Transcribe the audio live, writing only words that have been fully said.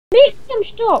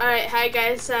Stop. Alright, hi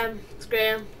guys, it's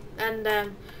Graham, and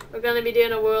we're going to be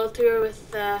doing a world tour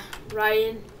with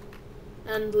Ryan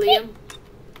and Liam.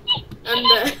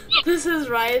 And this is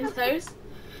Ryan's house.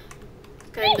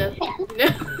 Kind of, you know,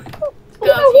 it's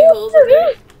got a few holes in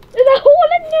there. There's a hole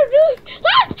in the roof!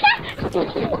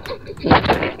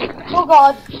 Oh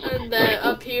god. And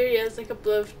up here he has a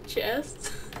couple of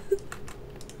chests.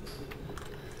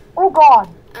 Oh god.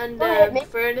 And Don't hit me.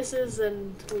 furnaces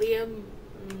and Liam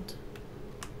and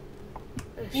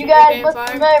a You guys sugarcane must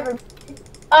farm. remember.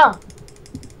 Oh.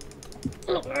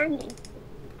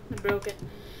 I broke it.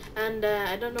 And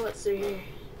I don't know what's through here.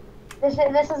 This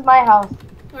is my house.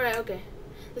 Alright, okay.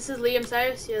 This is Liam's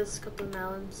house. He has a couple of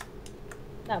melons.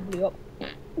 That blew up. And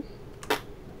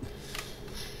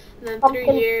then Pumpkin.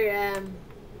 through here,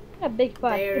 A big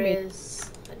fat there tomato. is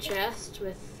a chest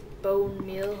with bone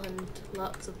meal and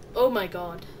lots of. Oh my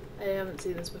god, I haven't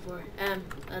seen this before.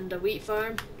 And a wheat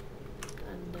farm.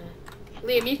 And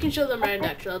Liam, you can show them around.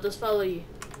 Actually, I'll just follow you.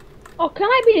 Oh, can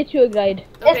I be the tour guide?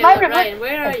 Okay, my look, remote. Ryan,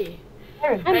 where are you?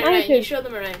 Here. Right, I'm Ryan, you here. show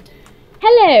them around.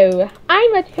 Hello,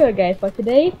 I'm a tour guide for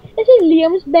today. This is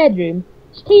Liam's bedroom.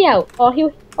 Stay out, or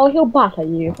he'll batter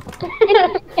you.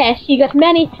 Yes, he got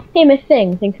many famous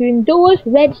things, including doors,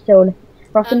 redstone,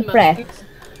 rotten And bread, mushrooms.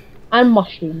 and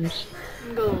mushrooms,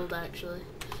 And gold, actually.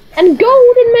 and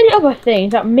gold, and many other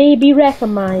things that may be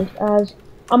recognized as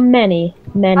many.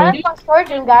 I got storage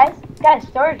room, guys. Got a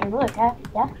storage room. Look, yeah.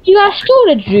 You got a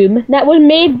storage room that was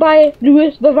made by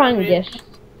Louis Varangus.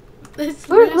 It's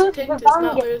Where's Louis Louis Pintus, Varangus?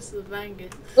 not Louis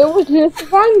Varangus. It was Louis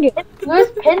Varangus.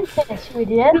 Where's Pintus, we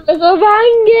did? Louis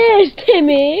Varangus,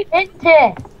 Timmy.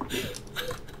 Pintus.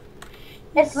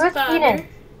 It's Louis Spanner. Penis.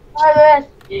 Hi,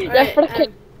 Louis. The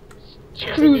frickin'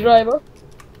 screwdriver.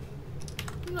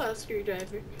 Oh, a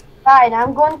screwdriver. Fine,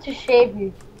 I'm going to shave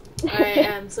you.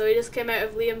 Alright, so we just came out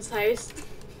of Liam's house.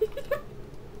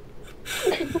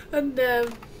 And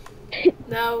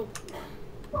now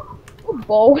Oh,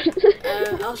 balls.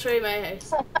 I'll show you my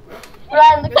house.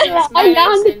 Ryan, look This at your is my I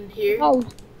house landed- in here. Oh,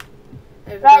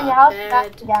 I've Ryan, your got house a is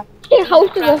bed, back. Yeah. your house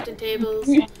is a... crafting tables,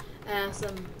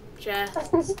 some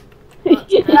chests,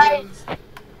 lots of melons,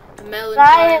 a melon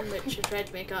Ryan. farm which I tried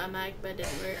to make out of mag but it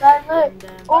didn't work. Ryan, look.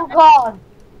 And, Oh god.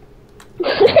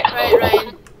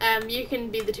 right, Ryan, you can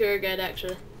be the tour guide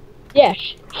actually.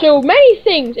 Yes, so many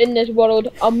things in this world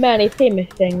are many famous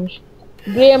things.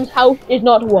 Graham's house is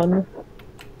not one.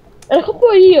 In a couple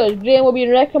of years, Graham will be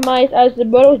recognized as the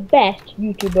world's best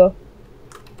YouTuber.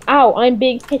 Ow, I'm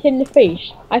being hit in the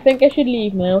face. I think I should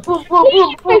leave now. Please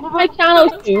subscribe to my channel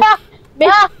too.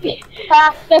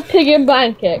 Mr. Pig and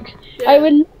Blankets. I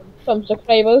would love some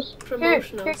subscribers.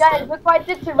 Promotional Here, stuff. guys, look what I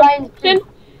did to Ryan's tree.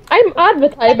 I'm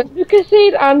advertised by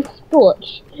Lucasade and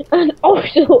Sports. And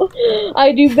also,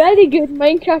 I do very good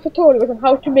Minecraft tutorials on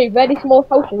how to make very small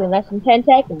houses in less than 10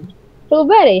 seconds. So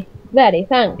very, very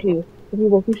thank you if you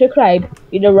will subscribe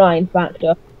to the Ryan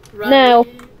Factor. Ryan. Now,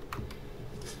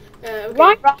 okay,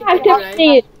 Ryan continue, Factor Ryan.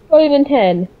 stays 12 and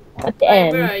 10 at the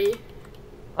Ryan, where end. are you?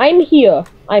 I'm here.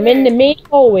 I'm in the Where? main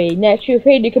hallway next to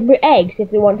where you can put eggs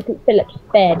if you want to put Philip's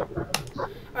bed.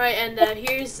 Alright, and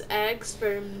here's eggs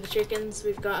from the chickens.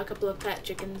 We've got a couple of pet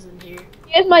chickens in here.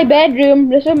 Here's my bedroom.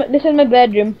 This is my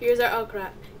bedroom. Here's our, oh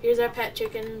crap, here's our pet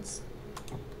chickens.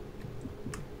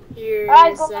 Here's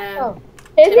Alright, go back up.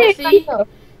 Here's Timothy. my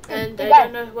and Hey, I guys.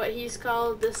 don't know what he's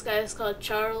called. This guy is called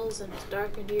Charles, and it's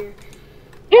dark in here.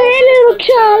 Hey, little Called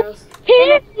Charlie.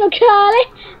 Hey, little Charlie.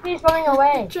 He's running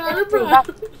away. Charlie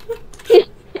Timothy, Brown.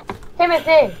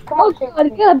 Timothy, come Oh on, God,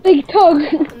 Timothy. got a big tongue.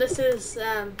 And this is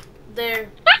the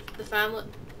family.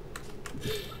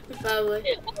 The family.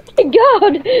 Oh my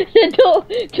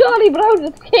God, Charlie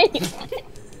Brown escaped.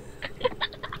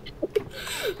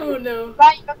 Oh no.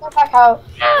 Right, you go back out.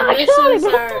 And this Charlie was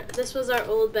Brown. this was our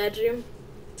old bedroom.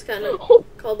 It's kind of Oh,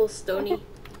 cobblestone-y.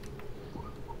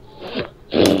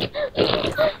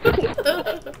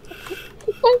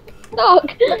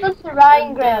 Stuck. Listen to Ryan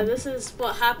And, Graham. this is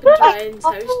what happened to Ryan's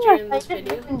house during this I just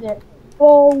video. opened it.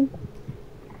 Oh,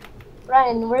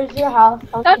 Ryan, where's your house?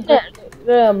 that's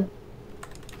it.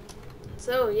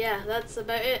 So yeah, that's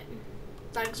about it.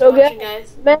 Thanks So for watching,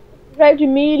 guys. Subscribe to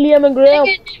me, Liam, and Graham.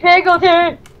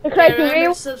 Piggleton! Subscribe to Remember me.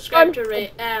 to subscribe to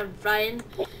Ryan.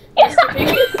 Mr.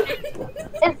 Pig.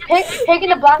 It's Pig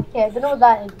in a Blanket. Don't know what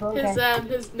that is, but okay.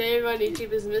 His name on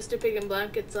YouTube is Mr. Pig and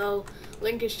Blankets. I'll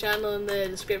link his channel in the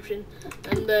description.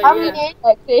 And How yeah, many?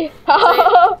 Sexy.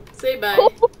 say bye.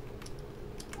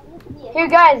 Here,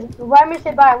 guys, while me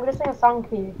say bye, I'm gonna sing a song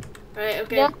to you. Alright,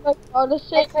 okay. Yeah, I'll just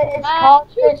say It's called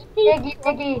the Piggy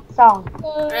Piggy song.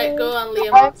 Alright, go on,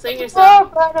 Liam. Sing your song. So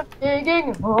proud of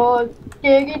digging a hole.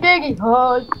 Diggy, diggy,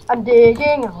 hole. I'm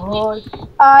digging a hole.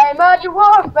 I'm a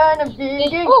dwarf and I'm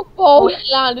digging. Oh, balls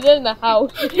landed in the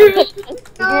house.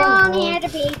 Long hair to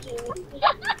baby.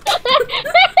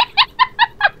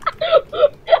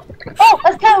 Oh,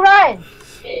 let's kill Ryan.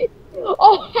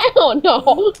 Oh, hell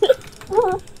no.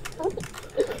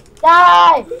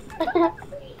 Die.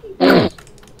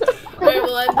 Alright,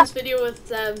 we'll end this video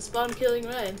with Spawn killing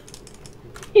Ryan.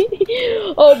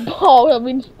 Oh, balls, I've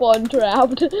been spawn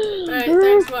trapped. Alright,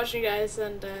 thanks for watching guys,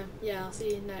 and yeah, I'll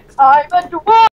see you next time. I'm a dwarf.